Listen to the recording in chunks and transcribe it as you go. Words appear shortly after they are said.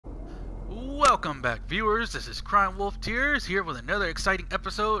Welcome back, viewers. This is Crime Wolf Tears here with another exciting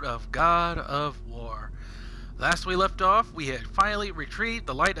episode of God of War. Last we left off, we had finally retrieved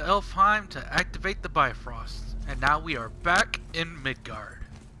the Light of Elfheim to activate the Bifrost, and now we are back in Midgard.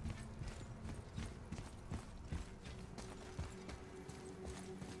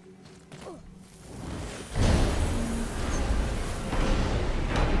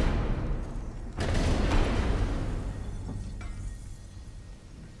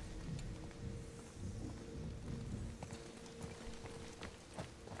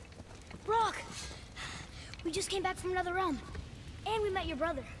 We just came back from another realm. And we met your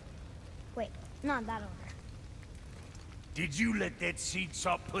brother. Wait, not in that order. Did you let that seed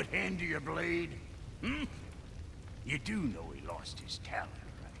sop put hand to your blade? Hmm? You do know he lost his talent,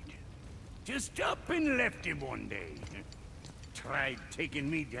 right? Just up and left him one day. Tried taking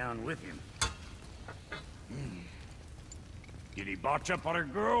me down with him. Did he botch up on her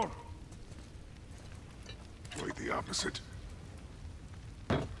girl? Quite the opposite.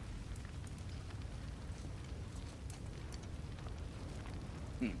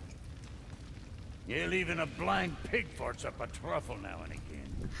 Yeah, even a blind pig farts up a truffle now and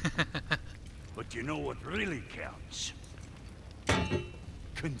again. But you know what really counts?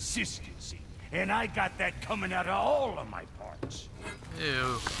 Consistency. And I got that coming out of all of my parts.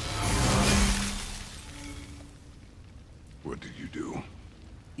 Ew. What did you do?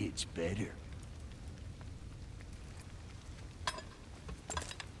 It's better.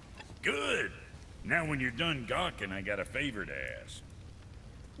 Good. Now when you're done gawking, I got a favor to ask.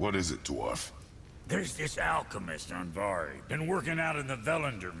 What is it, dwarf? There's this alchemist on Vari, been working out in the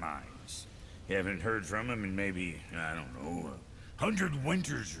Velander mines. Haven't heard from him in maybe, I don't know, 100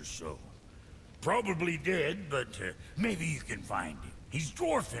 winters or so. Probably dead, but maybe you can find him. He's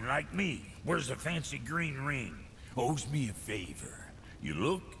dwarfing like me, wears a fancy green ring, owes me a favor. You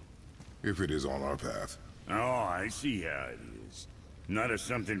look? If it is on our path. Oh, I see how it is. Not a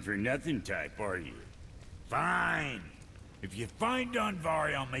something-for-nothing type, are you? Fine. If you find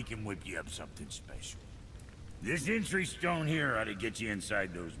Donvari, I'll make him whip you up something special. This entry stone here ought to get you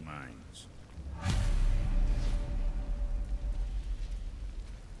inside those mines.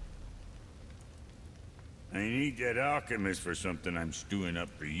 I need that alchemist for something I'm stewing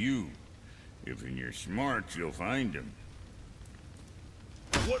up for you. If you're smart, you'll find him.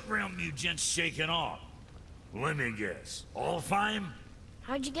 What realm you gents shaking off? Let me guess. Alfheim?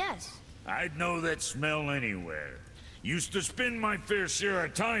 How'd you guess? I'd know that smell anywhere. Used to spend my fair share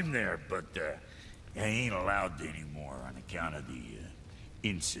of time there, but I ain't allowed to anymore on account of the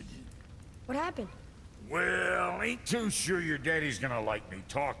incident. What happened? Well, ain't too sure your daddy's gonna like me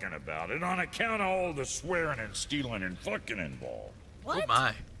talking about it on account of all the swearing and stealing and fucking involved. What? Oh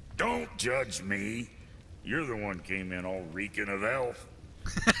my. Don't judge me. You're the one came in all reeking of elf.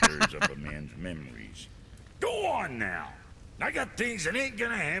 Stirs up a man's memories. Go on now. I got things that ain't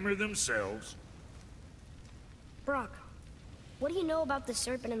gonna hammer themselves. Brock, what do you know about the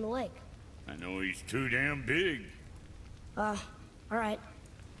serpent in the lake? I know he's too damn big. Alright.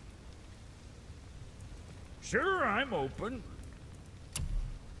 Sure, I'm open.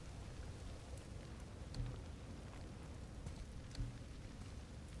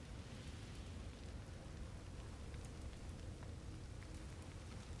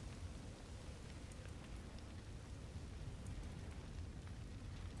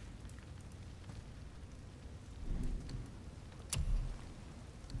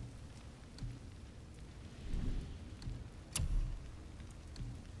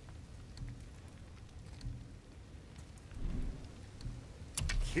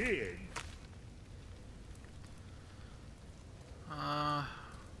 Kid?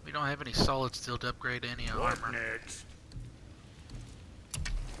 We don't have any solid steel to upgrade any What armor. next?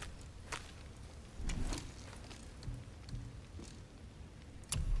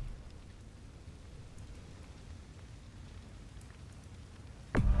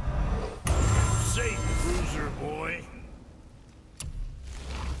 Safe, cruiser boy.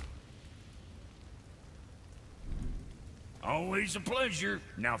 Always a pleasure.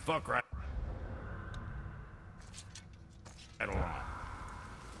 Now fuck right along.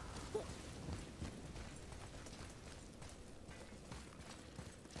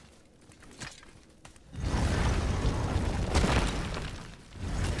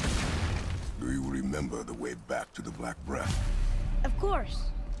 Do you remember the way back to the Black Breath? Of course.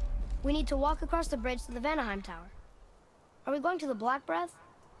 We need to walk across the bridge to the Vanaheim Tower. Are we going to the Black Breath?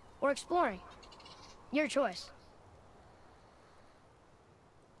 Or exploring? Your choice.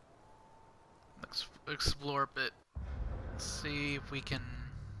 Let's explore a bit. See if we can...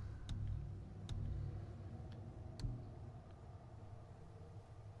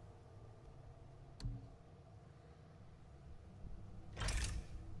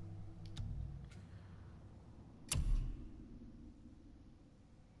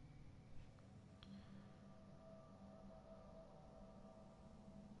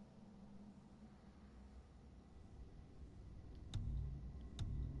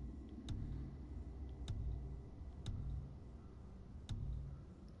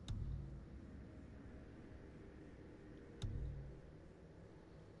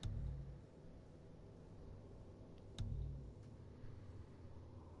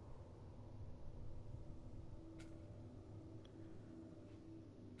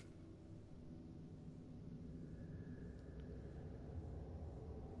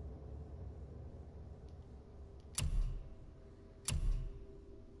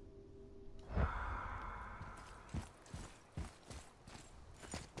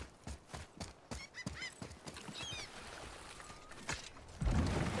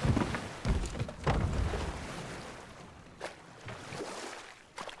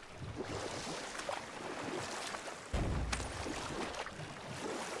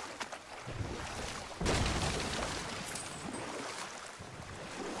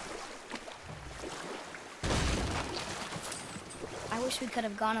 wish we could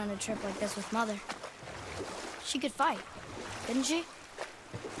have gone on a trip like this with Mother. She could fight, couldn't she?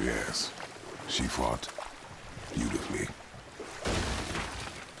 Yes, she fought beautifully.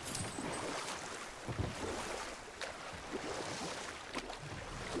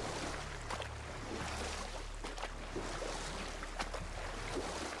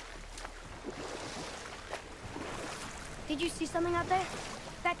 Did you see something out there?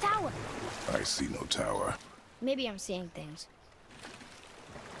 That tower. I see no tower. Maybe I'm seeing things.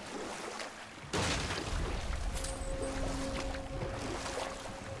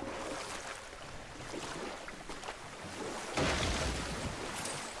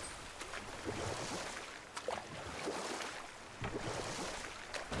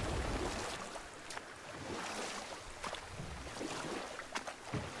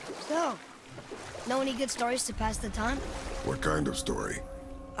 So, know any good stories to pass the time? What kind of story?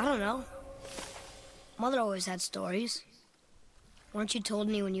 I don't know. Mother always had stories. Weren't you told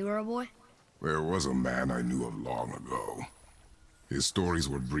any when you were a boy? There was a man I knew of long ago. His stories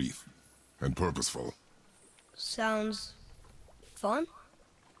were brief and purposeful. Sounds fun.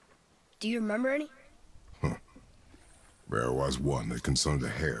 Do you remember any? There was one that concerned a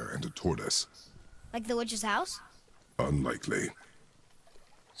hare and a tortoise. Like the witch's house? Unlikely.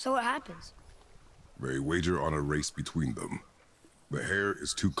 So what happens? They wager on a race between them. The hare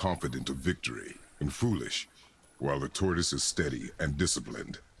is too confident of victory and foolish, while the tortoise is steady and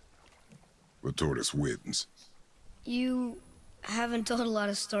disciplined. The tortoise wins. You haven't told a lot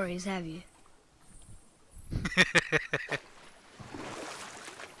of stories, have you?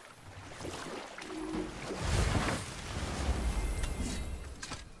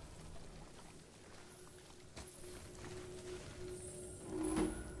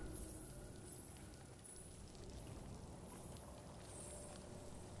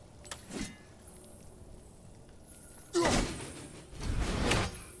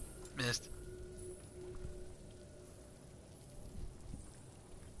 Missed.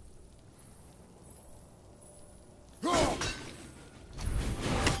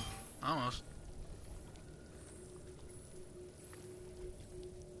 Almost.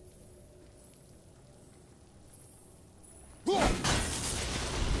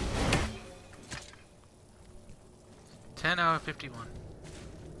 Ten out of 51.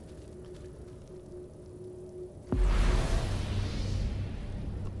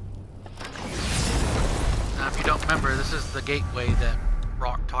 Now, if you don't remember, this is the gateway that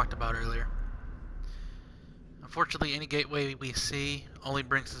Rock talked about earlier. Unfortunately, any gateway we see only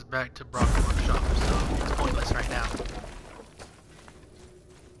brings us back to Brock's workshop, so it's pointless right now.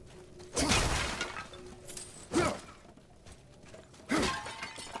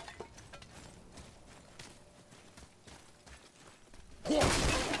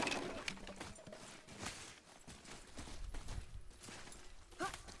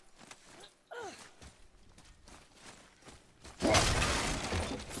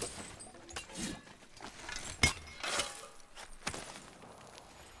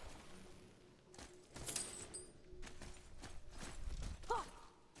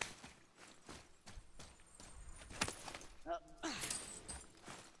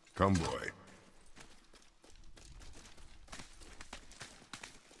 Come, boy.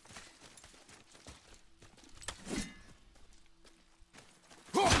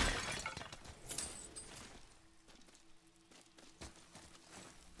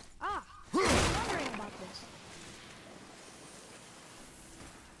 Ah, I was wondering about this.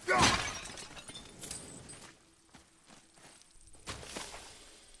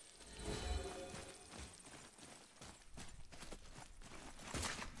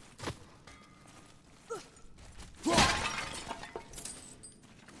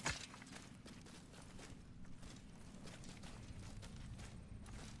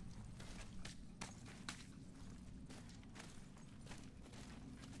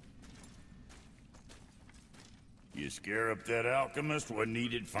 You scare up that alchemist what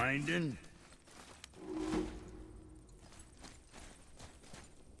needed finding?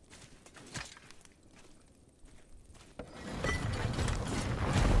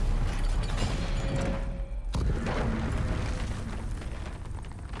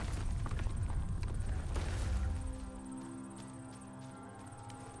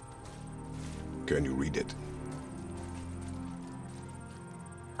 Can you read it?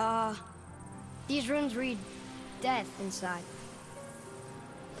 These runes read death inside.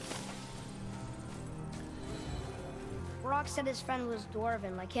 Rock said his friend was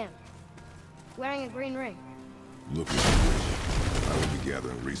dwarven like him, wearing a green ring. Looking for it. I will be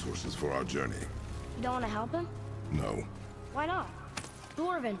gathering resources for our journey. You don't want to help him? No. Why not?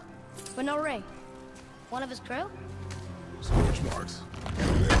 Dwarven, but no ring. One of his crew? Scorch marks.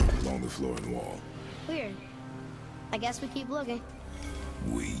 There, along the floor and wall. Weird. I guess we keep looking.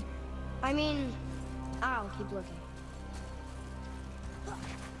 We? I mean, I'll keep looking.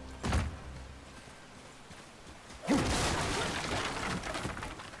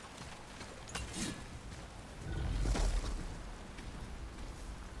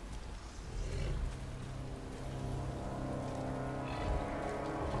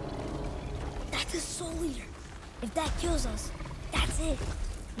 That's a soul eater. If that kills us, that's it.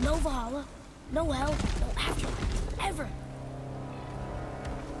 No Valhalla, no hell, no afterlife, ever.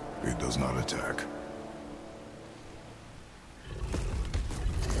 It does not attack.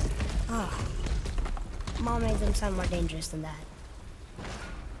 Ah. Mom made them sound more dangerous than that.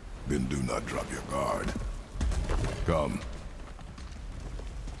 Then do not drop your guard. Come.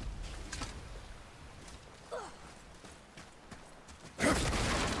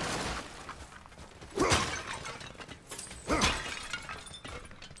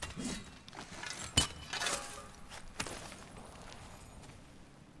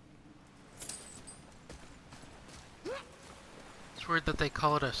 It's weird that they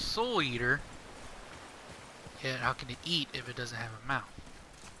call it a soul eater. Yet how can it eat if it doesn't have a mouth?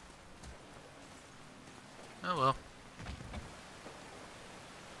 Oh well.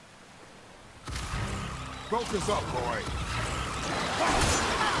 Focus up, boy.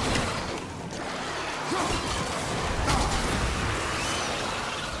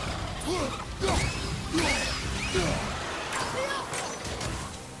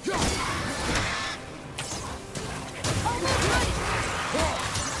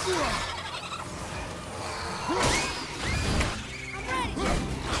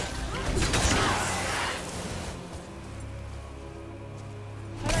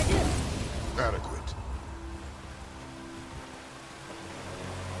 How'd I do? Adequate.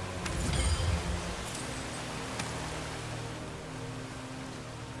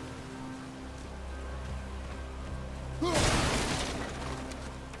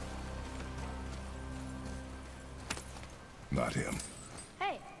 Not him.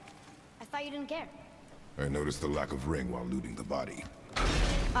 Hey, I thought you didn't care. I noticed the lack of ring while looting the body.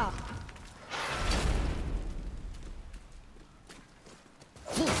 Oh.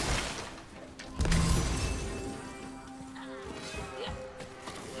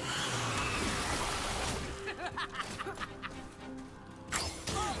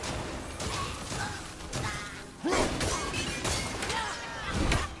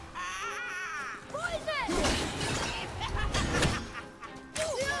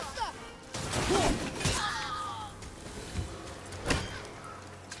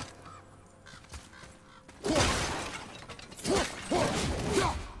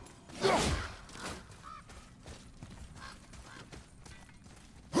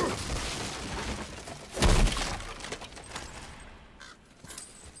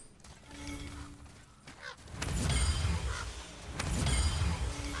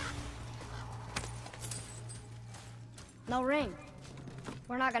 No ring.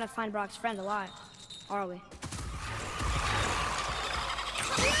 We're not gonna find Brock's friend alive, are we?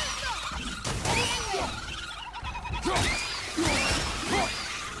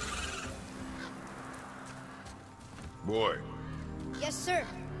 Boy. Yes, sir.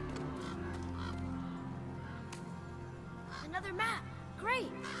 Another map. Great.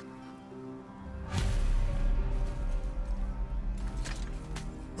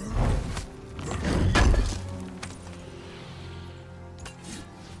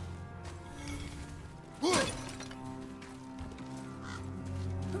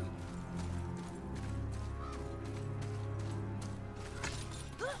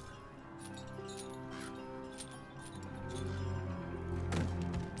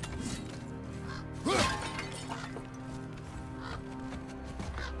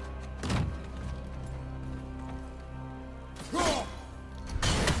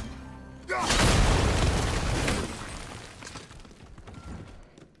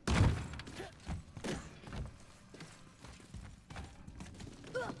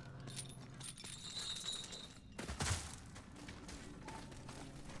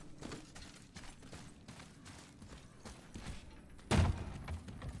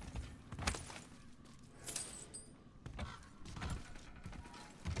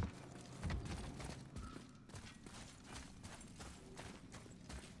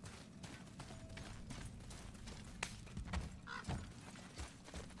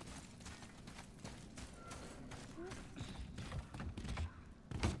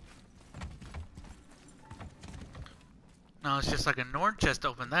 No, it's just like a Norn chest to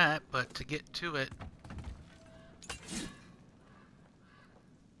open that, but to get to it...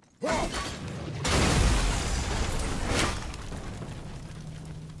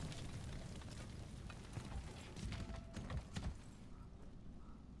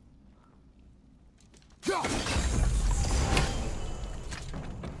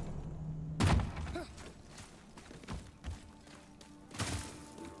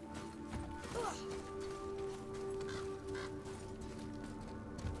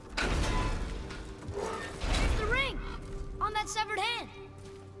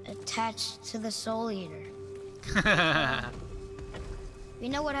 attached to the Soul Eater. We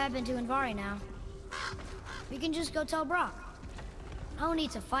know what happened to Anvari now. We can just go tell Brock. No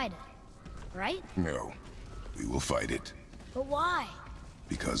need to fight it, right? No, we will fight it. But why?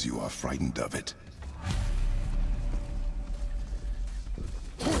 Because you are frightened of it.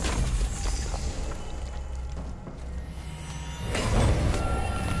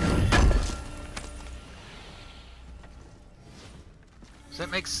 Does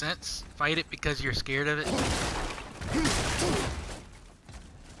that make sense? Fight it because you're scared of it?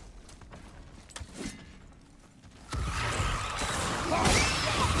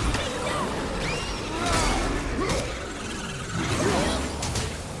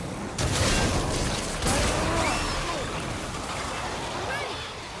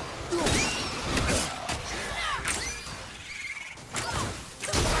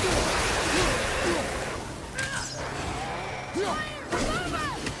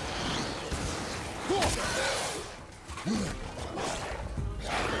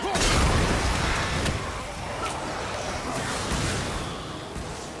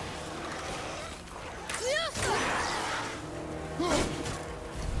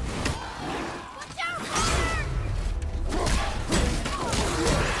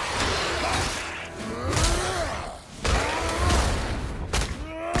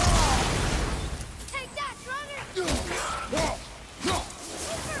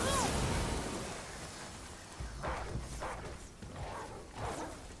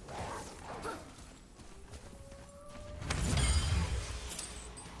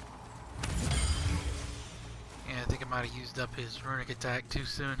 Might have used up his runic attack too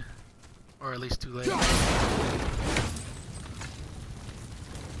soon, or at least too late.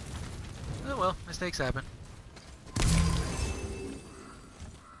 Oh well, mistakes happen.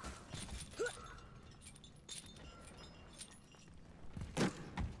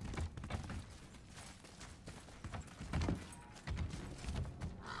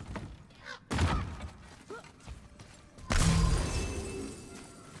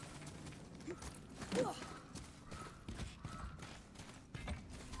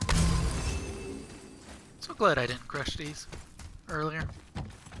 So glad I didn't crush these earlier.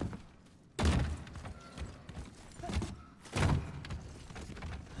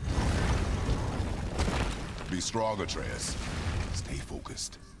 Be strong, Atreus. Stay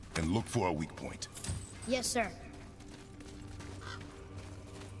focused and look for a weak point. Yes, sir.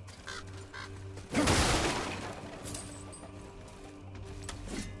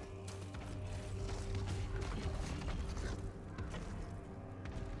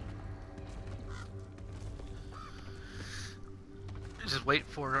 Just wait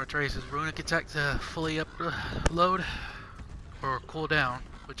for Atreus' runic attack to fully upload or cool down,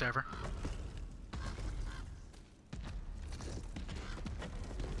 whichever.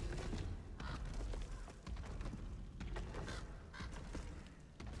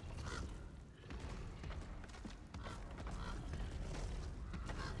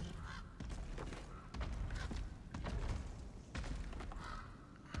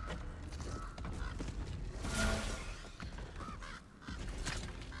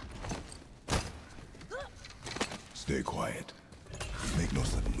 Stay quiet. Make no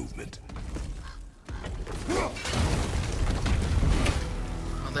sudden movement. Well,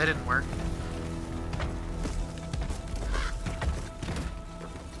 that didn't work.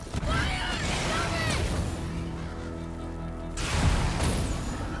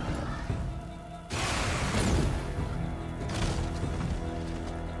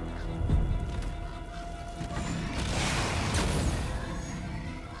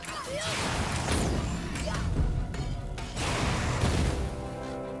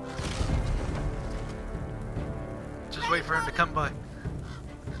 Wait for him to come by.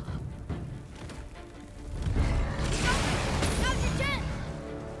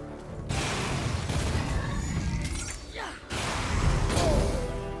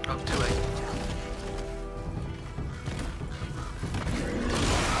 Oh, too late.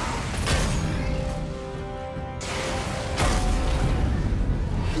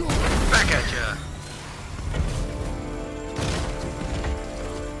 Back at ya.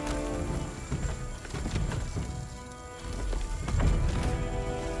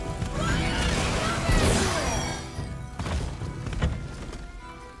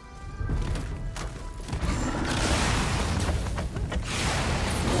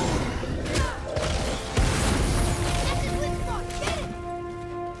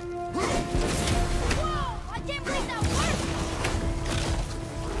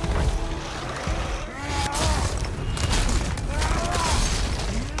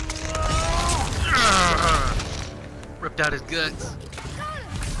 Ripped out his guts.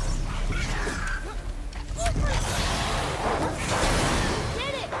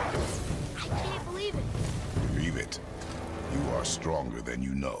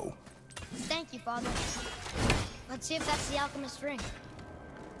 know. Thank you, Father. Let's see if that's the alchemist's ring.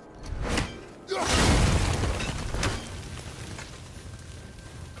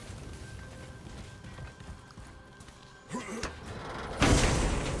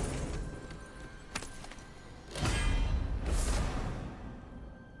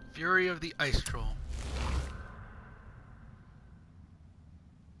 Fury of the Ice Troll.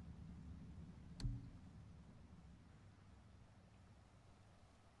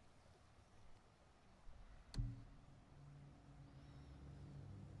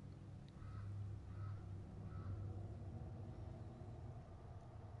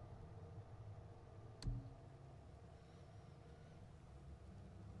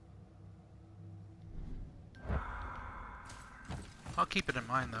 I'll keep it in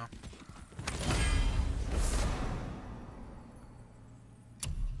mind, though.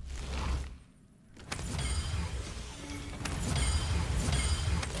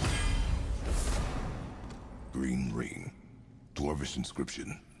 Green ring. Dwarvish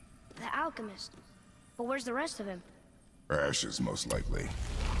inscription. The alchemist. But where's the rest of him? Ashes, most likely.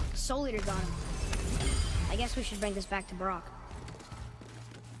 Soul Eater got him. I guess we should bring this back to Brock.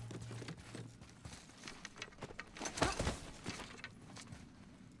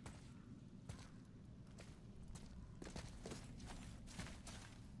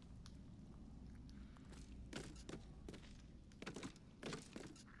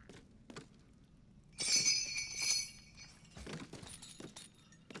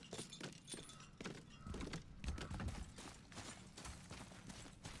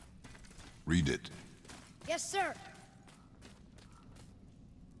 Read it. Yes, sir.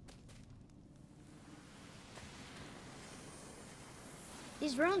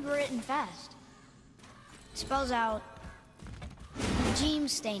 These runes were written fast. It spells out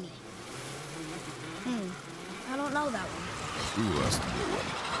James Staney. I don't know that one. We will ask the new one.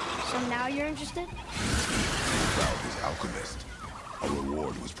 So now you're interested? Found his alchemist. A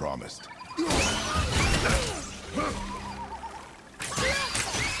reward was promised.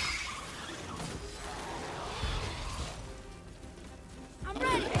 I'm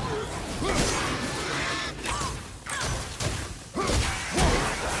ready.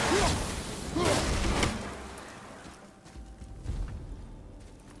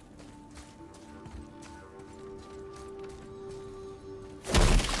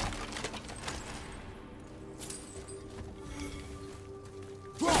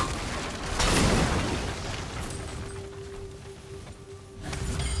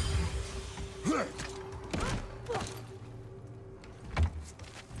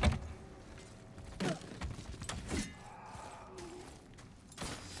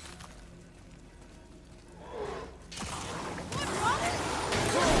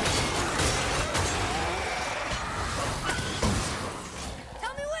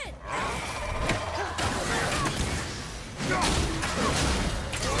 Tell me when.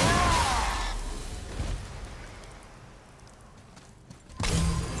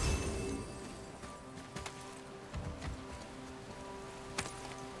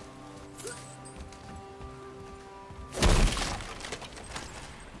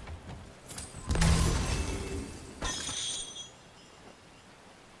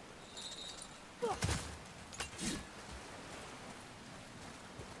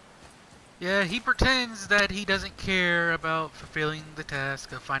 Yeah, he pretends that he doesn't care about fulfilling the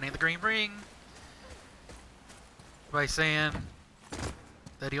task of finding the green ring by saying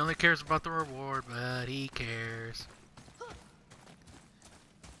that he only cares about the reward, but he cares.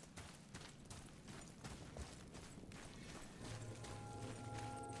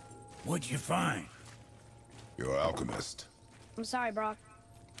 What'd you find? Your alchemist. I'm sorry, Brock.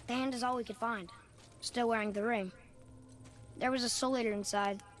 The hand is all we could find. Still wearing the ring. There was a Soul Eater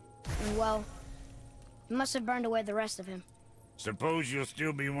inside. And well, he must have burned away the rest of him. Suppose you'll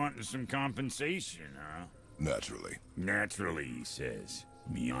still be wanting some compensation, huh? Naturally. Naturally, he says.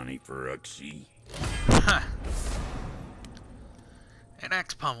 Miani Feruxi. An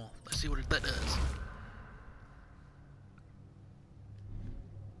axe pommel. Let's see what that does.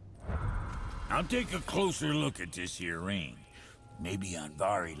 I'll take a closer look at this here ring. Maybe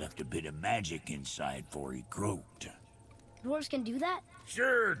Anvari left a bit of magic inside before he croaked. Dwarves can do that?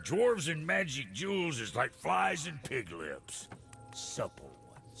 Sure, dwarves and magic jewels is like flies and pig lips. Supple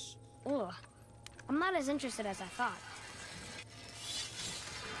ones. Ugh. I'm not as interested as I thought.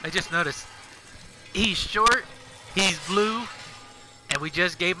 I just noticed. He's short, he's blue, and we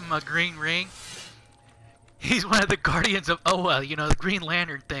just gave him a green ring. He's one of the guardians of Oa, you know, the Green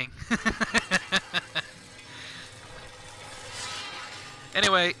Lantern thing.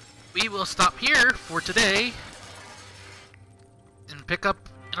 Anyway, we will stop here for today and pick up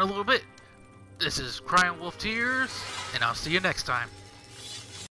in a little bit. This is Crying Wolf Tears, and I'll see you next time.